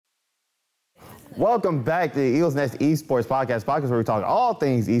Welcome back to the Eagles Nest Esports podcast where we talk all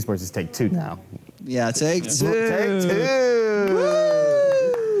things esports. It's take two now. Yeah, take two. Take two.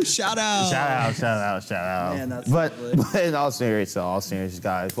 Woo! Shout out. Man, but in all seriousness,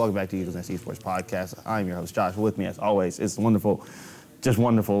 guys, welcome back to the Eagles Nest Esports podcast. I'm your host, Josh. With me, as always, it's wonderful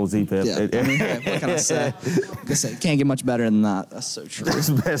Z-Pip. Yeah, what can I say? Can't get much better than that. That's so true. It's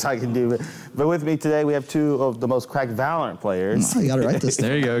the best I can do. But with me today, we have two of the most cracked Valorant players. Oh, you got it right this time.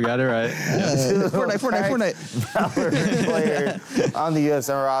 There you go, got it right. Fortnite. Valorant player on the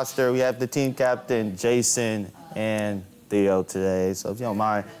USM roster. We have the team captain, Jason, and Theo today. So if you don't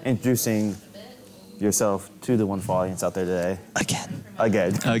mind introducing yourself to the wonderful audience out there today.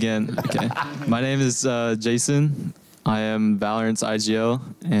 Again. Okay. My name is Jason. I am Valorant's IGL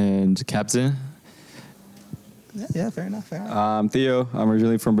and captain. Yeah, fair enough. I'm Theo. I'm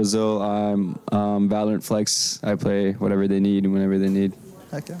originally from Brazil. I'm Valorant Flex. I play whatever they need and whenever they need.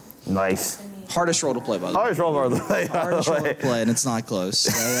 Okay. Nice. Hardest role to play, by the way. Hardest role to play. Hardest role to play, and it's not close.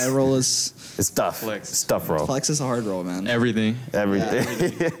 That role is... It's tough. Flex. It's tough role. Flex is a hard role, man. Everything.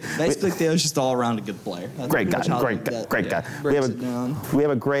 Basically, Theo's just all around a good player. That's Great guy. We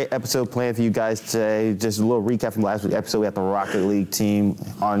have a great episode planned for you guys today. Just a little recap from last week's episode. We had the Rocket League team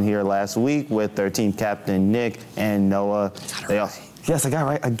on here last week with their team captain, Nick and Noah. Yes, I got it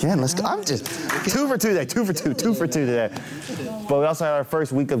right again. Let's go. I'm just 2 for 2 today. But we also had our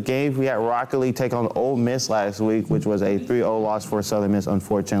first week of games. We had Rocket League take on Ole Miss last week, which was a 3-0 loss for Southern Miss,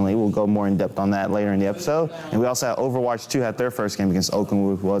 unfortunately. We'll go more in depth on that later in the episode. And we also had Overwatch 2 had their first game against Oakland,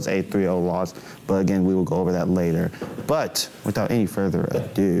 which was a 3-0 loss. But again, we will go over that later. But without any further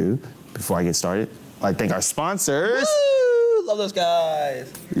ado, before I get started, I'd like to thank our sponsors. Love those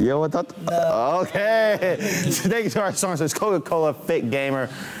guys. Yo, what the? No. Okay. Thank you to our sponsors, Coca-Cola, Fit Gamer,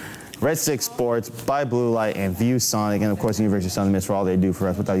 Red Stick Sports, By Blue Light, and ViewSonic, and of course, University of Southern Miss for all they do for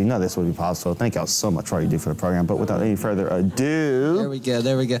us. Without you, none of this would be possible. Thank y'all so much for all you do for the program. But without any further ado. There we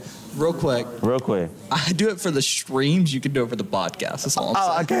go. Real quick. I do it for the streams. You can do it for the podcast. That's all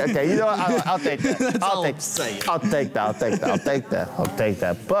I'm saying. Okay. You know what? I'll take that. That's all I'm saying. I'll take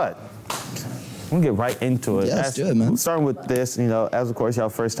that. But we'll get right into it. Yeah, let's do it, man. Starting with this, as of course y'all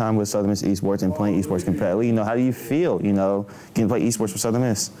first time with Southern Miss Esports and playing esports competitively, how do you feel, getting to play esports for Southern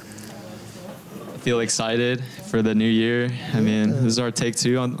Miss? I feel excited for the new year. I mean, this is our take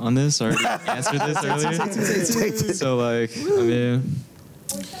two on this. I already answered this earlier. So,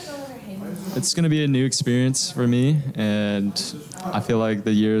 it's going to be a new experience for me, and I feel like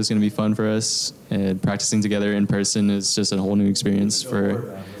the year is going to be fun for us, and practicing together in person is just a whole new experience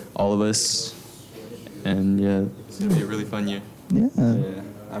for all of us. And yeah, it's gonna be a really fun year.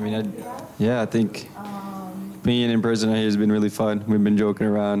 I think being in person here has been really fun. We've been joking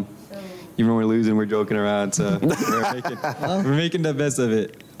around. Even when we're losing, we're joking around. So we're making the best of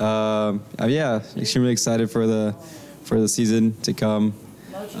it. Extremely excited for the season to come.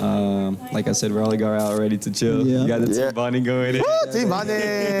 Like I said, we're all out ready to chill. Yeah. We got the team bonding going in. Team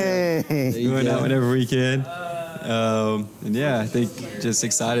bonding! Doing that whenever we can. I think just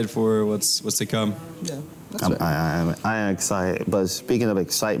excited for what's to come. Yeah, I am excited. But speaking of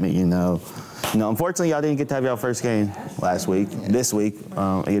excitement, unfortunately, y'all didn't get to have y'all first game last week. Yeah. This week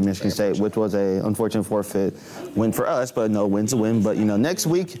against Michigan State, which was a unfortunate forfeit win for us, but no, win's a win. But next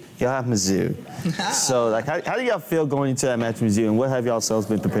week y'all have Mizzou. So how do y'all feel going into that match with Mizzou, and what have y'all selves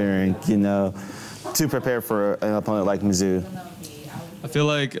been preparing, to prepare for an opponent like Mizzou? I feel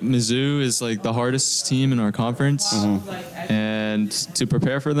like Mizzou is like the hardest team in our conference, and to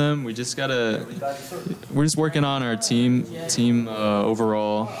prepare for them, we're just working on our team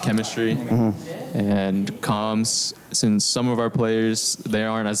overall chemistry and comms. Since some of our players, they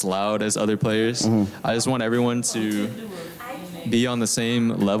aren't as loud as other players, I just want everyone to be on the same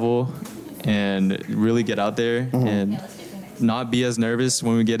level and really get out there and not be as nervous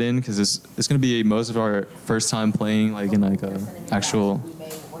when we get in, because it's going to be most of our first time playing in a actual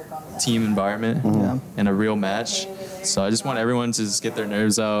team environment and a real match. So I just want everyone to just get their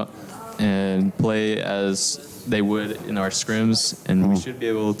nerves out and play as they would in our scrims, and we should be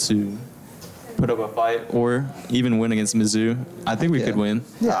able to put up a fight or even win against Mizzou. I think we could win.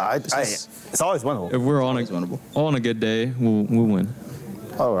 Yeah, it's always winnable. If we're on a good day, we'll win.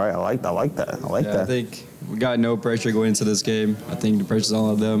 All right, I like that. I think we got no pressure going into this game. I think the pressure's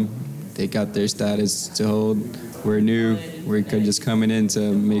all on them. They got their status to hold. We're new. We're just coming in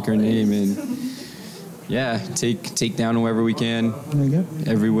to make our name and take down whoever we can. There you go.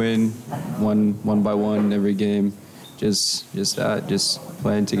 Every win, one by one, every game. Just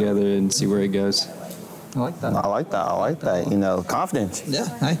playing together and see where it goes. I like that. I like that. You know, confidence. Yeah,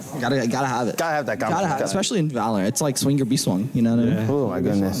 hey, gotta have it. Gotta have that confidence. Gotta have it, especially in Valorant. It's like swing or be swung. You know what I mean? Oh my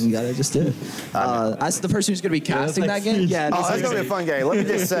goodness. You gotta just do it. As the person who's gonna be casting that game, that's gonna be a fun game. Let me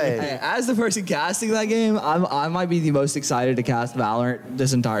just say. Hey, as the person casting that game, I might be the most excited to cast Valorant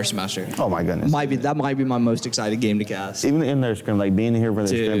this entire semester. Oh my goodness. That might be my most excited game to cast. Even in their scrim, like being here for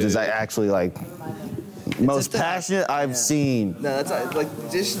their scrims is actually like most passionate I've seen. No, that's like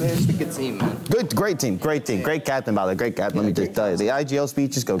just a good team, man. Great team, great captain, by the way, great captain. Let me just tell you, the IGL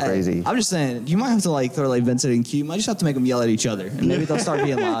speeches go crazy. I'm just saying, you might have to like throw like Vincent and Q. You might just have to make them yell at each other, and maybe they'll start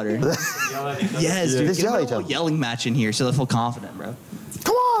being louder. Yes, dude, just yell at each other. Yelling match in here, so they feel confident, bro.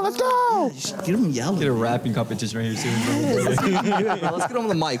 Come on, let's go. Just get them yelling. Get a rapping competition right here soon. Let's get them on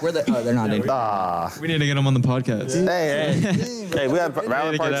the mic. Where they're not in. We need to get them on the podcast. Hey, we have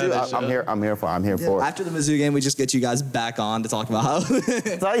round part 2. I'm here for it. After the Mizzou game, we just get you guys back on to talk about how.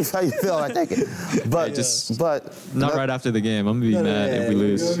 That's how you feel. I take it, but Not right after the game. I'm gonna be mad if we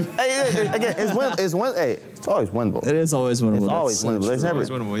lose. Hey, again, it's win. Hey, it's always winnable. It is always winnable. It's always winnable. There's never.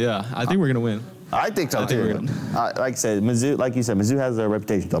 Always winnable. Yeah, I think we're gonna win. I think so too. we're gonna. Like I said, Mizzou, like you said, Mizzou has a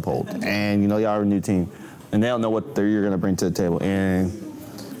reputation to uphold, and you know y'all are a new team, and they don't know what you're gonna bring to the table. And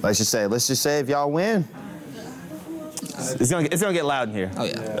let's just say, if y'all win, it's gonna get loud in here. Oh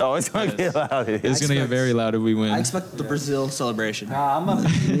yeah. Oh, it's gonna get loud in here. It's gonna get very loud if we win. I expect the Brazil celebration. Come on,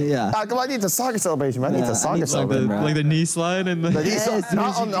 I need the soccer celebration, man. I need the soccer celebration. like the knee slide and the.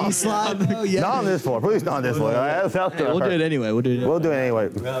 Not on this floor. Please, not on this floor. We'll do it anyway. We'll do it anyway.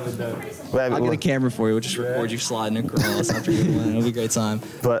 I'll get a camera for you. We'll just record you sliding across after you win. It'll be a great time.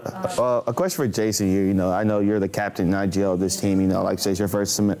 But a question for Jason here. You know, I know you're the captain in IGL of this team. You know, like I say, it's your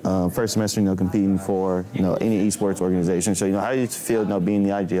first semester. You know, competing for any esports organization. So you know, how do you feel? You know, being the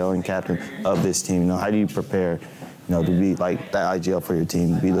IGL and captain of this team. You know, how do you prepare? You know, to be like that IGL for your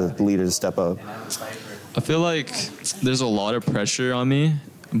team, be the leader to step up. I feel like there's a lot of pressure on me,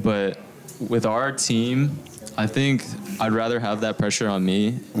 but with our team, I think I'd rather have that pressure on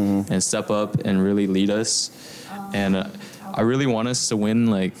me and step up and really lead us. And I really want us to win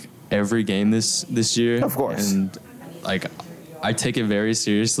like every game this year. Of course. And like I take it very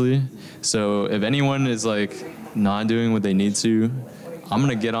seriously. So if anyone is like not doing what they need to, I'm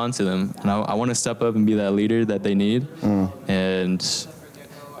gonna get onto them, and I want to step up and be that leader that they need. And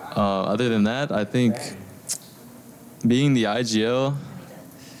other than that, I think being the IGL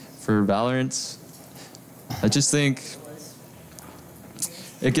for Valorant, I just think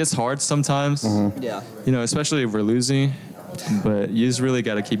it gets hard sometimes. Yeah. You know, especially if we're losing. But you just really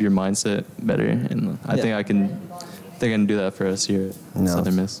got to keep your mindset better, and I think I can do that for us here at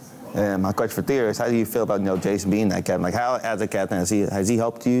Southern Miss. And my question for Theo is, how do you feel about Jason being that captain? Like, how as a captain has he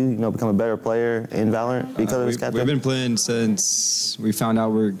helped you become a better player in Valorant because of his captain? We've been playing since we found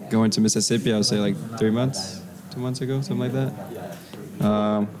out we're going to Mississippi. I would say like 2 months ago, something like that.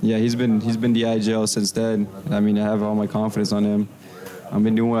 He's been the IGL since then. I mean, I have all my confidence on him. I've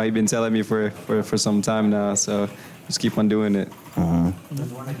been doing what he's been telling me for some time now, so just keep on doing it.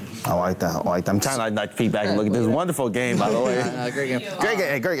 I like that. I'm trying to like feedback and look at this wonderful game, by the way.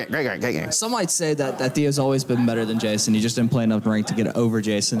 Great game. Some might say that Theo's always been better than Jason. He just didn't play enough rank to get over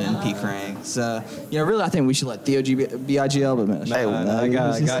Jason and peak rank. So, really, I think we should let Theo be IGL. But man,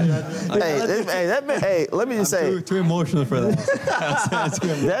 let me just say, too emotional for that.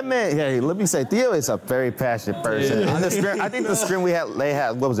 that man. Hey, let me say, Theo is a very passionate person. On the scrim, I think the scrim they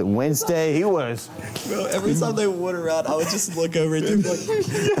had, what was it, Wednesday? He was. Bro, every time they went around, I would just look over at them like.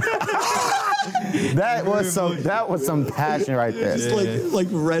 That was some passion right there. Just like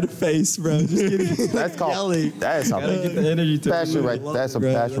red face, bro. Just kidding. That's called yelling. That is something. Get the energy to Passion right. That's some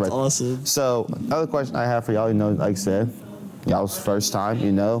passion right. That's awesome. So another question I have for y'all, like I said, y'all's first time,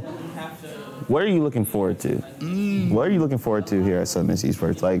 what are you looking forward to? What are you looking forward to here at Southern Miss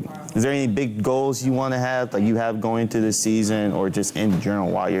Esports? Like, is there any big goals you want to have, like you have going into this season, or just in general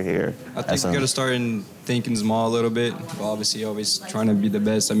while you're here? I think we got to start in thinking small a little bit. But obviously, always trying to be the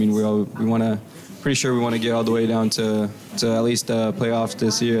best. I mean, pretty sure we want to get all the way down to at least the playoffs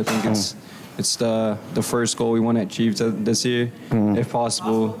this year. I think it's the first goal we want to achieve this year, if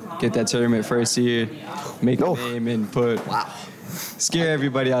possible. Get that tournament first year, make a name, and scare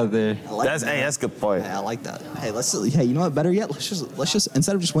everybody out there. That's a good point. Yeah, I like that. Hey, you know what? Better yet, let's just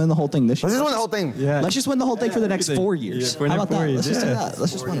instead of just winning the whole thing this year. Let's just win the whole thing. Yeah. Let's just win the whole thing for the next 4 years. How about that? Let's just do that.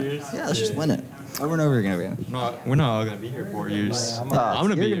 Let's just win it. Yeah, let's just win it. Over and over again. We're not all gonna be here 4 years. I'm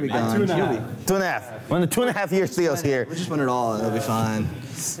gonna You're be gonna here. be gone. 2.5. When the 2.5 years Theo's here. We'll just win it all, and it'll be fine.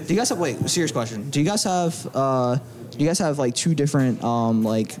 Do you guys have? Serious question. Do you guys have like 2 different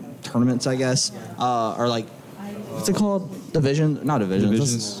like tournaments? I guess, or like what's it called? Division? Not divisions.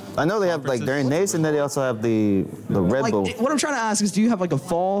 Divisions. I know they have like during NACE, and then they also have the Red Like, Bull. what I'm trying to ask is, do you have like a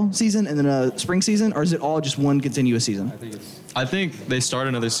fall season and then a spring season, or is it all just one continuous season? I think they start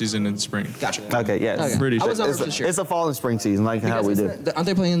another season in spring. Gotcha. Okay, yes. Okay. Pretty I was sure. not really sure. It's a fall and spring season, like how we do. Aren't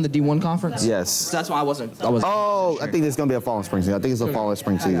they playing in the D1 conference? Yes. So that's why I wasn't. Oh, I think it's gonna be a fall and spring season. I think it's a fall and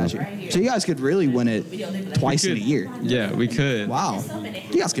spring I got season. you. So you guys could really win it twice in a year. Yeah, we could. Wow.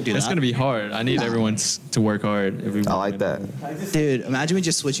 You guys could do It's that. gonna be hard. I need everyone to work hard. If we I like that. Dude, imagine we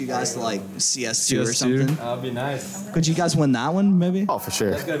just switch you guys to like CS2 or CS2? something. That'd be nice. Could you guys win that one, maybe? Oh, for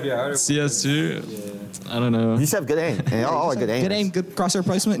sure. Gotta be harder. CS2. I don't know. You just have good aim. And all are good aim. Good aim, good crosshair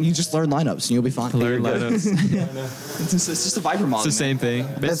placement, and you just learn lineups, and you'll be fine. Learn lineups. It's just a Viper model. It's the same thing.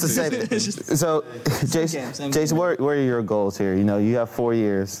 That's the same. It's just- So, Jason, same Jason, what are your goals here? You know, you have 4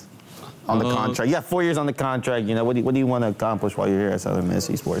 years on the contract. You have 4 years on the contract. You know, what do you want to accomplish while you're here at Southern Miss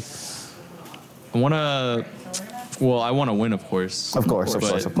Esports? I wanna. Well, I want to win, of course. Of course, of But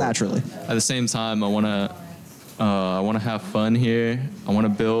course, of course. Naturally. At the same time, I want to have fun here. I want to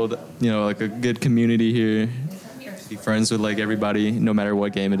build, like a good community here. Be friends with like everybody, no matter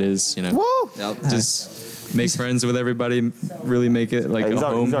what game it is. Woo! Just make friends with everybody. Really make it like Hey, a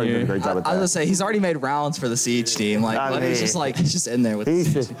home he's already doing a here. great job at I was gonna that. say he's already made rounds for the Siege team. Like, I but he's mean- just in there with. He's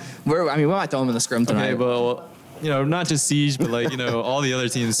The just- Siege. We might throw him in the scrim tonight. Okay, but not just Siege, but like all the other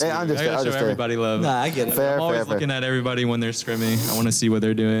teams. Hey, I understand, gotta I show understand. everybody love. Nah, I get it. Fair, I'm always fair, fair. looking at everybody when they're scrimming. I want to see what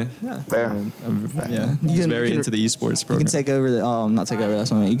they're doing. Fair. Yeah, You he's can- very you can- into the esports You program. can take over the. Oh, not take over. That's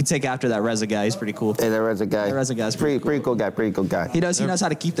what I mean. You can take after that Reza guy. He's pretty cool. Hey, there was a guy. There was a guy. Pretty cool guy. Pretty cool guy. He knows how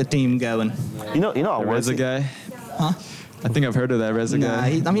to keep the team going. You know, I want Reza to see. guy. Huh? I think I've heard of that Reza Nah, guy.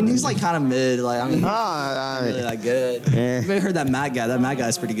 he's like kind of mid. Like, not Ah, really that good. Yeah. You may have heard that Matt guy. That Matt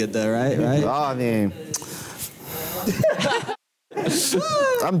guy's pretty good though, right? Right? oh, I mean.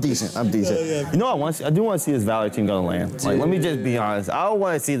 I'm decent. You know, I do want to see this Valor team go to land. Like, let me just be honest. I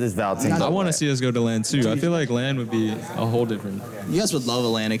want to see this Valor team. I want to see us go to LAN too. I feel like LAN would be a whole different. You guys would love a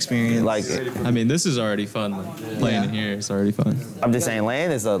LAN experience. Like, I mean, this is already fun. Like, playing in here is already fun. I'm just saying,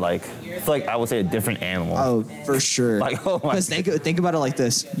 land is I feel like I would say a different animal. Oh, for sure. Like, oh my Because think about it like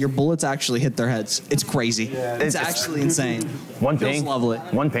this: your bullets actually hit their heads. It's crazy. It's It's- actually insane. One feels ping, lovely.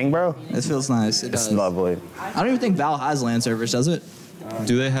 One ping, bro. It feels nice. It It's does. lovely. I don't even think Val has LAN servers, does it?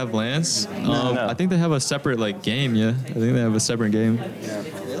 Do they have LANs? No. I think they have a separate game. Yeah, I think they have a separate game.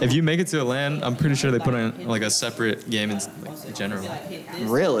 If you make it to a LAN, I'm pretty sure they put in like a separate game in general.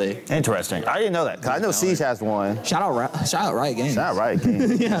 Really? Interesting. I didn't know that. 'Cause I know Siege has one. Shout out Riot Games. Shout out Riot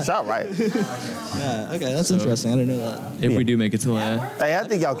King. Shout out Riot. Yeah. Okay, that's interesting. I didn't know that. If we do make it to LAN, Hey, I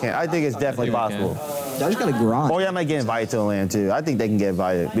think y'all can. I think it's definitely I think we possible. Y'all just gotta grind. Or y'all might get invited to a land too. I think they can get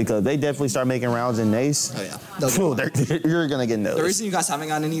invited because they definitely start making rounds in NACE. Oh yeah. Phew, you're gonna get The noticed. reason you guys haven't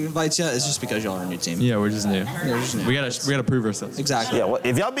gotten any invites yet is just because y'all are a new team. yeah, we're just new. You're just new. We gotta prove ourselves. Exactly. Yeah, well,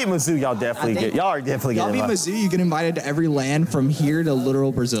 if y'all beat Mizzou, y'all definitely I think- y'all are definitely Y'all getting beat invited. Mizzou, you get invited to every LAN from here to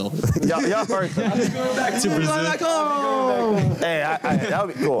literal Brazil. Y'all are. Back to Brazil. Back home. Hey, that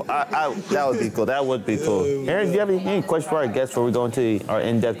would be cool. That would be cool. That would be cool. Aaron, do you have any questions for our guests before we go into our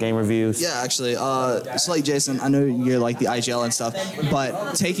in-depth game reviews? Yeah, actually, so like Jason, I know you're like the IGL and stuff,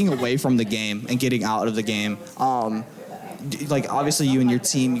 but taking away from the game and getting out of the game, like obviously you and your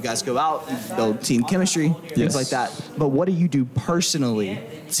team, you guys go out, you build team chemistry, things Yes. like that. But what do you do personally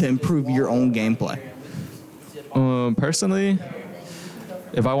to improve your own gameplay? Personally,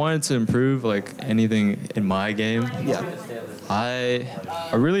 if I wanted to improve like anything in my game, Yeah. I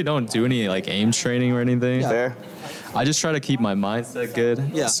really don't do any like aim training or anything. Yeah. Fair. I just try to keep my mindset good.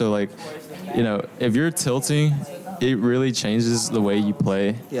 Yeah. So like, if you're tilting, it really changes the way you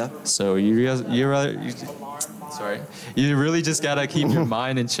play. Yeah. So you really just gotta keep your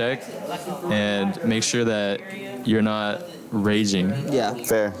mind in check and make sure that you're not raging. Yeah.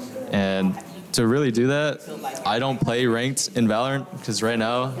 Fair. And to really do that, I don't play ranked in Valorant because right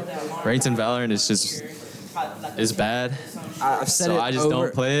now, ranked in Valorant is bad. I've said So it I just over-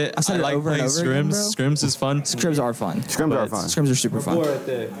 don't play it. I've said I it like over and playing over again, scrims. bro. Scrims is fun. Scrims are fun. Scrims are But- fun. Scrims are super fun.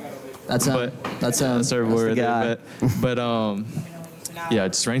 That's That's Sorry, that's the guy. yeah,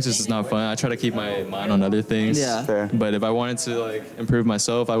 just ranked is just not fun. I try to keep my mind on other things. Yeah. Fair. But if I wanted to like improve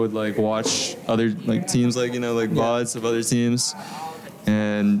myself, I would like watch other like teams like VODs of other teams,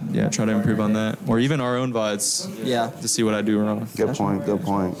 and yeah, try to improve on that, or even our own VODs Yeah. to see what I do wrong. Good point. Good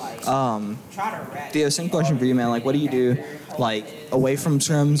point. Theo, same question for you, man. Like, what do you do, like, away from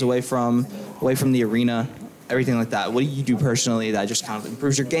scrims, away from the arena, everything like that. What do you do personally that just kind of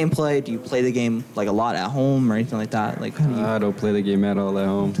improves your gameplay? Do you play the game like a lot at home or anything like that? Like, how do you? I don't play the game at all at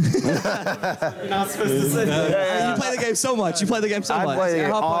home. You're not supposed to say that. You play the game so much. I play the game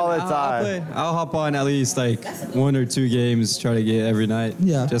all the time. I'll hop on at least like 1 or 2 games, try to get every night.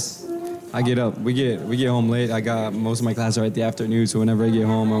 Yeah. I get up. We get home late. I got most of my classes are at the afternoon, so whenever I get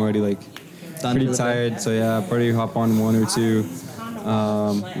home, I'm already like pretty tired. So yeah, I'll probably hop on 1 or 2.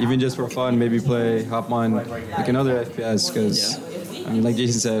 Even just for fun, maybe hop on like another FPS because I mean, like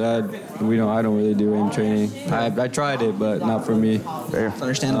Jason said, I don't really do aim training. I tried it, but not for me. Fair.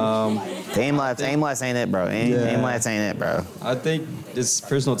 Understandable. Aim last ain't it, bro. Aim last ain't it, bro. I think this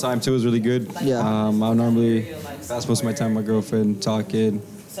personal time too is really good. Yeah. I'll normally pass most of my time with my girlfriend talking.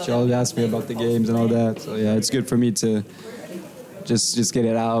 She always asks me about the games and all that. So yeah, it's good for me to just get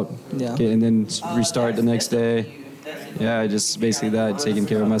it out. Yeah. And then restart the next day. Yeah, just basically that, taking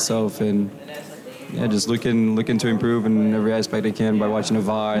care of myself and just looking to improve in every aspect I can by watching a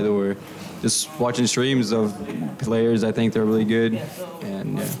VOD or just watching streams of players. I think they're really good.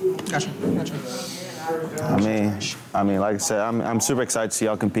 And yeah. Gotcha. I mean, like I said, I'm super excited to see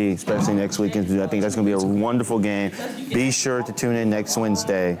y'all compete, especially next weekend. I think that's going to be a wonderful game. Be sure to tune in next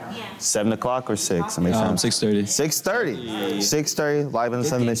Wednesday, 7 o'clock or 6. 6:30. 6:30, live on the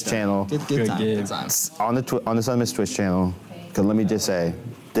Southern Miss channel. Good time. game. Good time. On the Southern Miss Twitch channel. Because let me just say,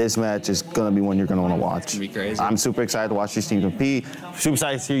 this match is going to be one you're going to want to watch. It's going to be crazy. I'm super excited to watch this team compete. Super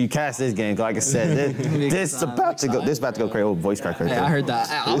excited to hear you cast this game. 'Cause like I said, this is about to go crazy. Oh, voice crack right Hey, there. I heard that.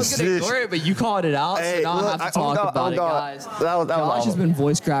 I was going to ignore it, but you called it out, Hey, so now look, I have to talk about it, guys. That was Josh awful. has been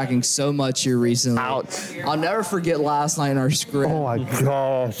voice cracking so much here recently. Ouch. I'll never forget last night in our script. Oh my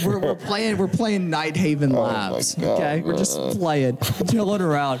gosh. We're playing Night Haven Labs. God, Okay, we're just playing, chilling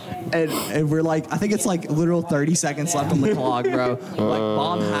around, and we're like, I think it's like literal 30 seconds left on the clock, bro. Like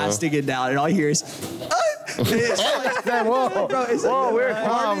bomb has to get down, and all you hear is. It's like, Whoa, bro, it's whoa, like we're the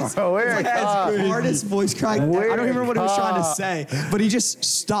calm, hardest- bro. We're it's like calm. his hardest voice crack. I don't even remember what he was trying to say, but he just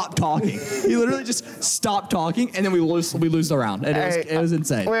stopped talking. He literally just stopped talking, and then we lose the round, and it was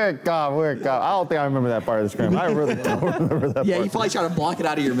insane. We're calm. I don't think I remember that part of the scrim. I really don't remember that Yeah, part. you probably try to block it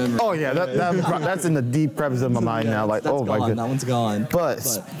out of your memory. Oh yeah, that's in the deep crevice of my mind now. Like, That's oh my gone. goodness. That one's gone. But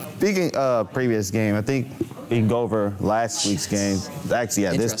speaking of previous game, I think we can go over last week's game. Actually,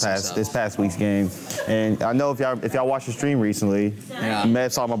 yeah, this past week's game. And I know if y'all watched the stream recently, Yeah. you may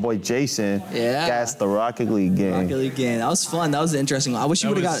have saw my boy Jason cast the Rocket League game. Rocket League game. That was fun. That was interesting. I wish you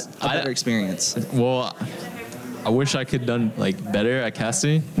would have got a better experience. Well, I wish I could done like better at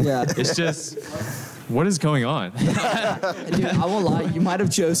casting. Yeah. It's just, what is going on? Dude, I won't lie. You might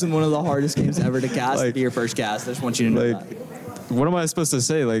have chosen one of the hardest games ever to cast to be your first cast. I just want you to know that. What am I supposed to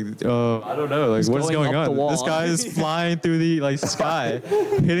say? Like, I don't know. Like, what's going going up the on? wall. This guy is flying through the sky,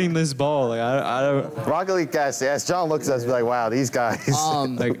 hitting this ball. Like, I don't. Rocket League cast, yes. John looks at us and be like, wow, these guys.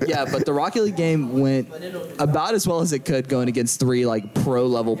 Yeah, but the Rocket League game went about as well as it could going against 3 like pro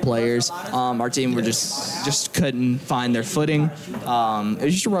level players. Our team were just couldn't find their footing. It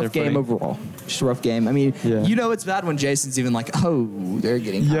was just a rough game overall. Just a rough game. I mean, you know it's bad when Jason's even like, oh, they're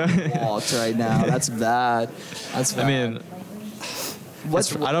getting walked right now. That's bad. That's bad. I mean,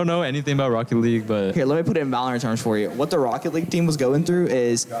 I don't know anything about Rocket League, but Here, let me put it in Valorant terms for you. What the Rocket League team was going through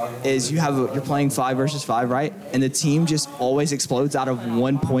is you're playing 5 versus 5, right? And the team just always explodes out of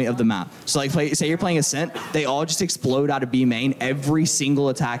one point of the map. So like, say you're playing Ascent, they all just explode out of B main every single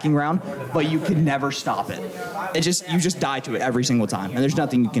attacking round, but you can never stop it. You just die to it every single time, and there's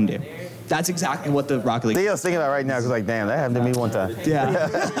nothing you can do. That's exactly what the Rocket League. Theo's thinking about it right now because like, damn, that happened to me one time. Yeah.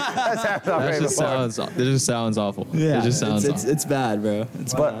 That's happened already before. it just sounds awful. Yeah. It just sounds awful. It's bad, bro.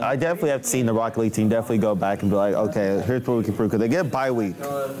 It's But bad. I definitely have seen the Rocket League team definitely go back and be like, okay, here's what we can prove. Because they get a bye week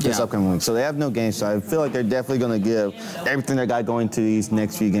this upcoming week. So they have no games. So I feel like they're definitely going to give everything they got going to these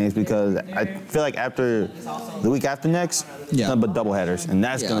next few games because I feel like after the week after next, nothing but double headers. And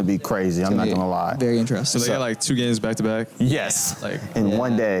that's going to be crazy. I'm not going to lie. Very interesting. So they got like 2 games back to back. Yes. Like in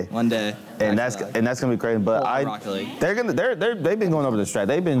one day. One day. And that's gonna be crazy. But Rocket League. they've been going over the strat.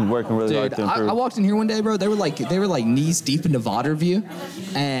 They've been working really hard Dude, to improve. I walked in here one day, bro. They were like knees deep into VOD review,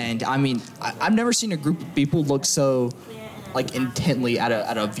 and I mean, I've never seen a group of people look so like intently at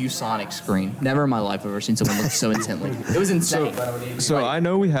a ViewSonic screen. Never in my life have I ever seen someone look so intently. It was insane. So I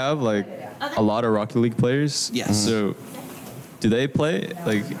know we have like a lot of Rocket League players. Yes. So do they play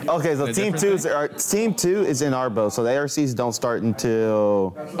like? Okay, so a team different team two is in our boat. So the ARCs don't start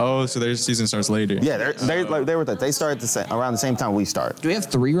until Oh, so their season starts later. they start around the same time we start. Do we have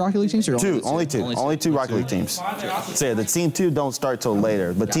 3 Rocket League teams or Only two Rocket League teams. So yeah, the team 2 don't start till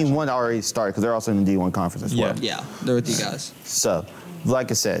later, but team 1 already started because they're also in the D1 conference as well. Yeah, they're with you guys. So, like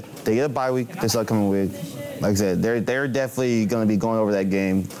I said, they get a bye week this upcoming week. like I said, they're definitely going to be going over that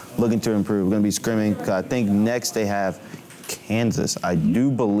game, looking to improve. We're going to be scrimming. I think next they have Kansas. I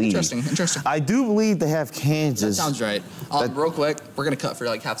do believe. Interesting. I do believe they have Kansas. That sounds right. Real quick, we're gonna cut for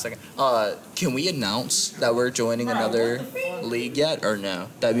like half a second. Can we announce that we're joining another league yet, or no?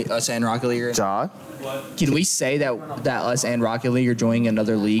 That us and Rocket League. John? Can we say that us and Rocket League are joining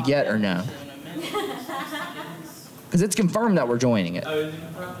another league yet, or no? Because it's confirmed that we're joining it.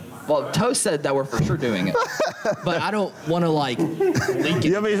 Well, Toast said that we're for sure doing it, but I don't want to like leak it.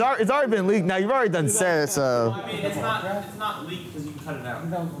 Yeah, I mean, it's already been leaked. Now you've already done said it, so. I mean, it's not leaked because you can cut it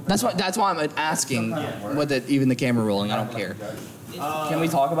out. That's why I'm asking with it, even the camera rolling. I don't care. Can we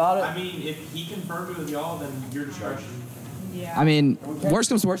talk about it? I mean, if he confirmed it with y'all, then your discretion. Yeah. I mean, worst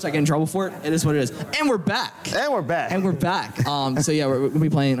comes to worst, I get in trouble for it. It is what it is. And we're back. So yeah, we're gonna be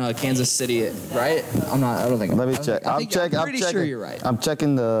playing Kansas City, right? I don't think. Let me check. I'm pretty sure you're right. I'm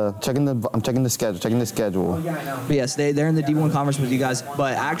checking the schedule. But yes, they're in the D1 conference with you guys.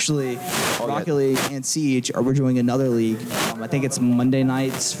 But actually, Rocket League and Siege we're doing another league. I think it's Monday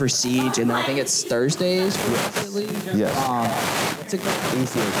nights for Siege, and then I think it's Thursdays for Rocket League. Yes. What's it called?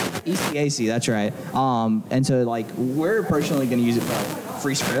 ECAC. That's right. And so like we're personally going to use it for like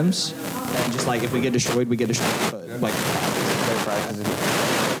free scrims, and just like if we get destroyed, we get destroyed. But, like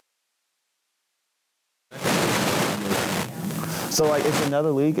so like it's another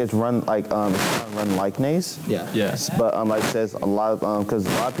league. It's run like it's run like NACE. Yeah. Yes. But like it says a lot of because a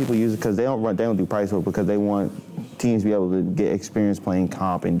lot of people use it because they don't do price pool because they want teams to be able to get experience playing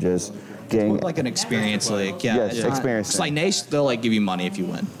comp and just getting like an experience league. Yeah. Yes, experience. It's like NACE, they'll like give you money if you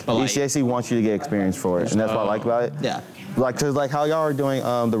win. But like, ECAC wants you to get experience for it, and that's what I like about it. Yeah. Like, cause like how y'all are doing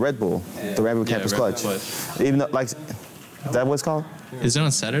the Red Bull Campus Clutch. Even though like, is that what it's called? Is it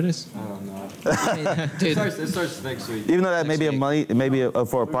on Saturdays? Dude, It starts next week. Even though that may be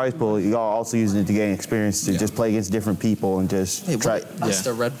for a prize pool, y'all also using it to gain experience to just play against different people and just try. What's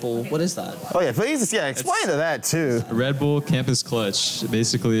the Red Bull? What is that? Oh yeah, please, yeah, explain to that too. Red Bull Campus Clutch.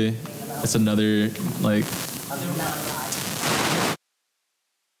 Basically, it's another like.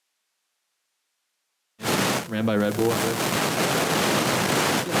 Ran by Red Bull.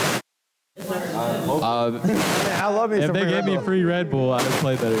 I love you. If they gave me free Red Bull, I would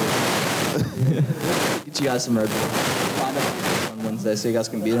play better. Get you guys some Red Bull. Find out on Wednesday so you guys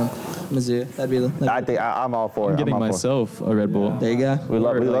can beat them. Mizzou. I think I'm all for it. I'm getting all myself a Red Bull. There you go. We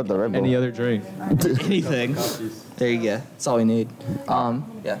love the Red Bull. Any other drink. Anything. There you go. That's all we need. Yeah.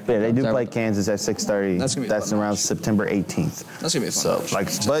 Yeah, they do play Kansas at 6:30. That's gonna be That's fun around match. September 18th. That's gonna be a fun.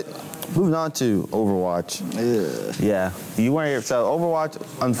 So but moving on to Overwatch. Yeah, you weren't here. So Overwatch,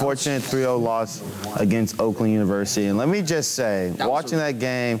 unfortunate 3-0 loss against Oakland University. And let me just say, watching that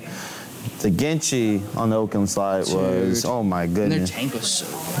game, the Genchi on the Oakland side was, oh my And their goodness. tank was so.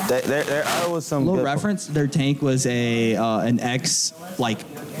 There was some Little good reference, their tank was an ex like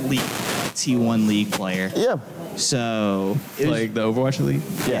league T1 league player. Yeah. So it was, Like the Overwatch League.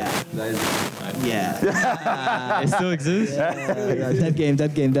 Yeah. yeah. It still exists. Dead game. Hey,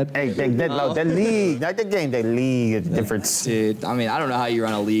 that league, not the game, that league is different. Dude, I mean, I don't know how you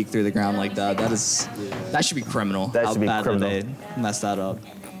run a league through the ground like that. That should be criminal. That should be how bad criminal. They messed that up.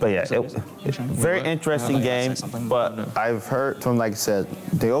 But yeah, very interesting game. But I've heard from, like I said,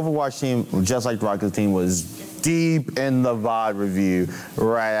 the Overwatch team, just like the Rockets team, was deep in the VOD review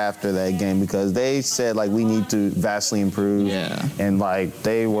right after that game because they said like we need to vastly improve. Yeah. And like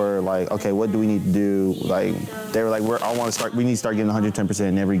they were like, okay, what do we need to do? Like they were like, we need to start getting 110%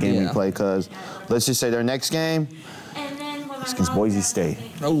 in every game we play because let's just say their next game is against Boise State.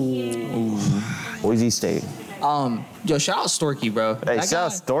 Boise State. Yo, shout out Storky, bro. Hey, shout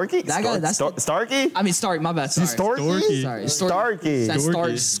out Storky? That guy, that's Starky? I mean, Stark. My bad. Sorry. Storky? Sorry, Starky. That's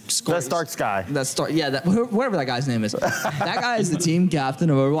That's Stark Sky. That's Stark. Yeah, whatever that guy's name is. That guy is the team captain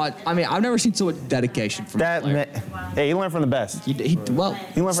of Overwatch. I mean, I've never seen so much dedication from That hey, he learned from the best. He learned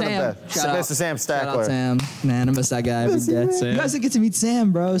from the best. Mr. Sam Shout out Stackler. Sam. Man, I miss that guy every day. Sam. You guys didn't get to meet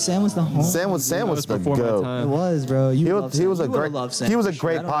Sam, bro. Sam was the home. Sam was the before my goat. time. It was, bro. He was a great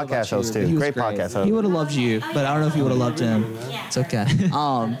podcast host too. Great podcast host. He would have loved you, but I don't know if he would have loved him. It's okay.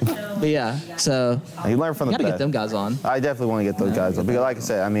 But yeah, so He learned from the gotta best. get them guys on. I definitely want to get those guys on because, like I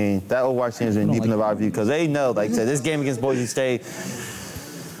said, I mean that Overwatch team has been deep in the vibe view because they know, like I said, this game against Boise State,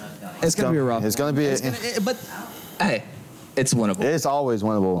 It's gonna be rough. It's gonna be. But hey, it's winnable. It's always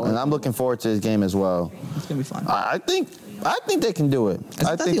winnable, and I'm looking forward to this game as well. It's gonna be fun. I think they can do it.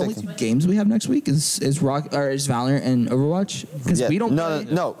 Isn't that the only two games we have next week? Is Valorant and Overwatch? Because Yeah. we don't.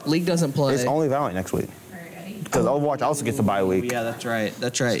 No. League doesn't play. It's only Valorant next week because Overwatch also gets a bye week. Yeah, that's right.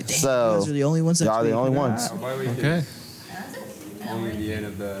 That's right. Dang, So you guys are the only ones. y'all are the only ones. Okay. only the end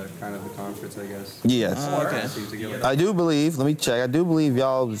of the conference, I guess. Yes. Okay. I do believe, let me check, I do believe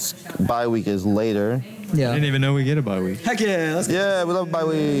y'all's bye week is later. I didn't even know we get a bye week. Heck yeah. Let's go. Yeah, we love bye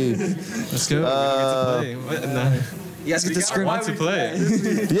week. Let's go. We don't get to play. What? Nah. You guys get to scrim. Why to play?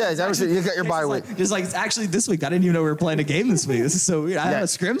 Yeah, it's actually, you got your bye week. Just like, actually this week, I didn't even know we were playing a game this week. This is so weird. I have a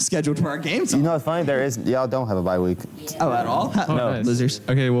scrim scheduled for our games. You know what's funny? Y'all don't have a bye week. Oh, at all? Oh, No. nice. Losers.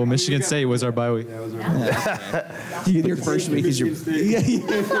 Okay, well, Michigan State was our bye week. Your first week is your.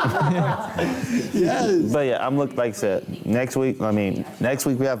 Yes. But yeah, I'm looking, like I said, next week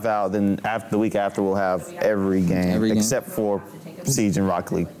we have Val, then after the week after we'll have every game except for Siege and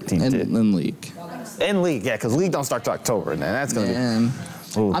Rocket League team And 2. league. And League, yeah, because League don't start till October, and that's going to be... And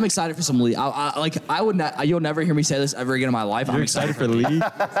Ooh. I'm excited for some league. I would not. You'll never hear me say this ever again in my life. You're excited for the league?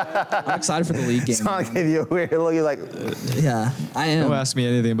 I'm excited for the league game. Sonic gave you a weird look. You're like, Yeah, I am. Don't ask me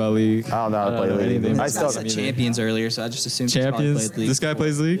anything about league. I don't know how to play League. anything. I I still said champions earlier, so I just assumed he probably Champions? played league. This guy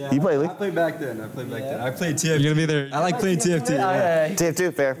plays league? You play League? I played back then. I played TFT. You're going to be there. I like playing TFT. Yeah.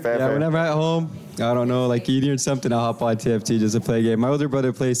 TF2, fair. Whenever I'm at home, I don't know, like eating or something, I'll hop on TFT just to play a game. My older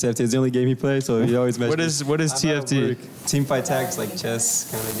brother plays TFT. It's the only game he plays, so he always messages. What is TFT? Team fight tags, like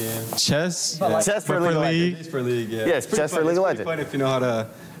chess kind of game. Chess? Chess for But League for of league? Legends. It's for league, yeah. Yeah, it's chess for League of It's Legends. fun if you know how to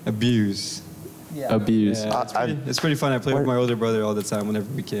abuse. Abuse. Yeah, it's pretty fun. I play with my older brother all the time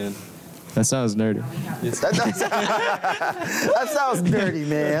whenever we can. That sounds nerdy. That sounds dirty,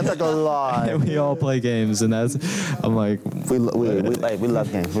 man. I'm not gonna lie. We all play games, and I'm like, We love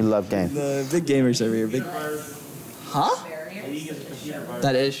games. We love games. The big gamers over here. Big. Huh?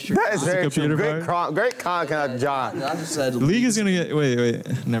 That is true. That is very true. computer Great content, John. I just said league is going to get, wait,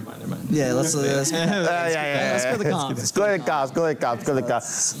 never mind. Yeah, let's Yeah. Let's go to the comps. Let's go to the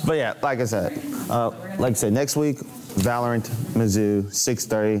cops. But yeah, like I said, next week, Valorant, Mizzou,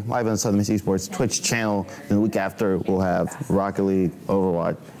 6:30, live on Southern Miss Esports Twitch channel. Then the week after, we'll have Rocket League,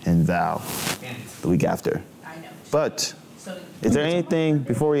 Overwatch, and Val the week after. But is there anything,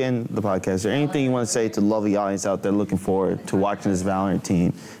 before we end the podcast, is there anything you want to say to the lovely audience out there looking forward to watching this Valorant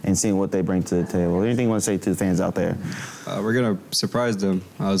team and seeing what they bring to the table? Is there anything you want to say to the fans out there? We're going to surprise them,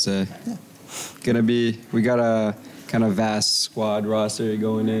 I would say. We got a kind of vast squad roster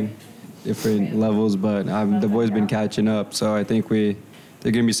going in, different levels, but the boys been catching up, so I think they're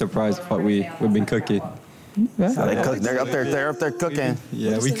going to be surprised with what we've been cooking. They're up there cooking.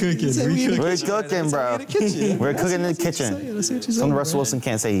 Yeah, we cooking. We're cooking, bro. We're cooking in the kitchen. Something Russell Wilson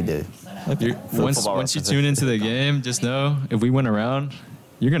can't say he did. Once you tune into the game, just know if we win around,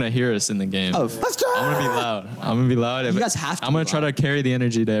 you're going to hear us in the game. Oh, Let's go. I'm gonna be loud. You guys have to I'm gonna be try to carry the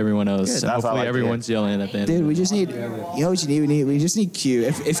energy to everyone else. Good. And That's what I hopefully like to everyone's yelling at the end. dude, we just need. You know what you need? We just need Q.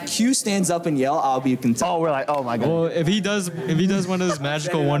 If Q stands up and yell, I'll be content. Oh, we're like, oh my god. Well, if he does one of those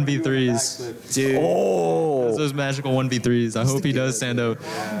magical 1v3s, Dude. Oh. those magical 1v3s, I hope he does stand up.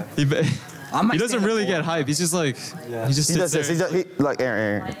 He doesn't really get hype. He's just like, he just He does sits this. there. Like,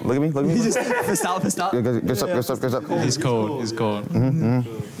 Aaron. Look at me. He just pissed out. Goes up. He's cold.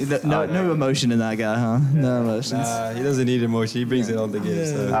 No emotion in that guy, huh? No emotions. He doesn't need emotion. He brings it on the game.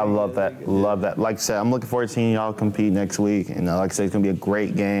 So. I love that. Like I said, I'm looking forward to seeing y'all compete next week. And like I said, it's going to be a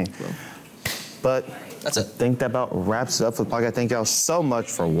great game. But That's it. I think that about wraps it up for the podcast. Thank y'all so much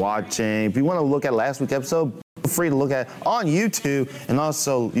for watching. If you want to look at last week's episode, feel free to look at on YouTube. And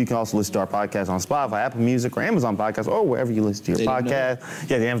also, you can also listen to our podcast on Spotify, Apple Music, or Amazon Podcast, or wherever you listen to your podcast.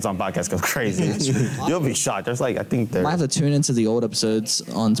 Yeah, the Amazon podcast goes crazy. You'll be shocked. There's like, I think Might have to tune into the old episodes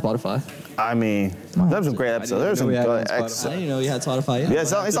on Spotify. I mean, that was a great episode. There's some good I didn't know you had Spotify. Yeah,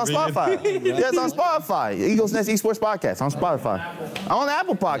 it's on Spotify. Yeah, it's on Spotify. Eagles Nest Esports Podcast on Spotify. On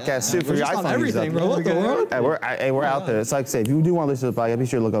Apple Podcasts too for your iPhone everything, users bro. out What there. the world? Hey, we're out there. It's like I said, if you do want to listen to the podcast, be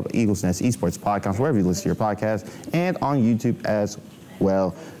sure to look up Eagles Nest Esports Podcast wherever you listen to your podcast and on YouTube as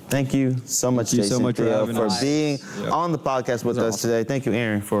well. Thank you so much, you Jason, so much for having us. being on the podcast with us today. Thank you,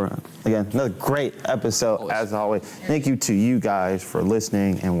 Aaron, for, again, another great episode as always. Thank you to you guys for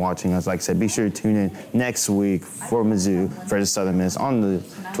listening and watching us. Like I said, be sure to tune in next week for Mizzou versus Southern Miss on the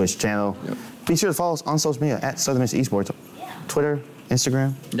Twitch channel. Be sure to follow us on social media at Southern Miss Esports. Twitter,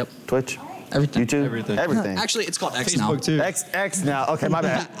 Instagram, Twitch, Everything. YouTube, everything. Actually, it's called X now. Facebook too. X now. Okay, my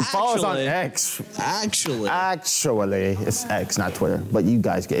bad. Follow us on X. Actually. It's X, not Twitter. But you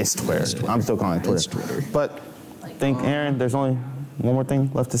guys get it's Twitter. I'm still calling it Twitter. It's Twitter. But I think, Aaron, there's only one more thing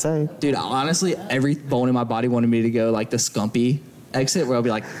left to say. Dude, honestly, every bone in my body wanted me to go like the Scumpy exit where I'll be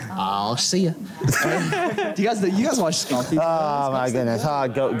like, I'll see ya. Do you guys watch Scumpy? Oh my goodness.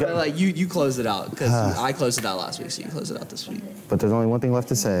 Go. Like you closed it out because I closed it out last week, so you closed it out this week. But there's only one thing left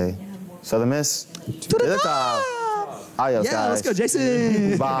to say. Southern Miss, to the top. Adios, guys. Let's go,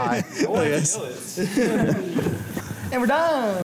 Jason. Bye. And we're done.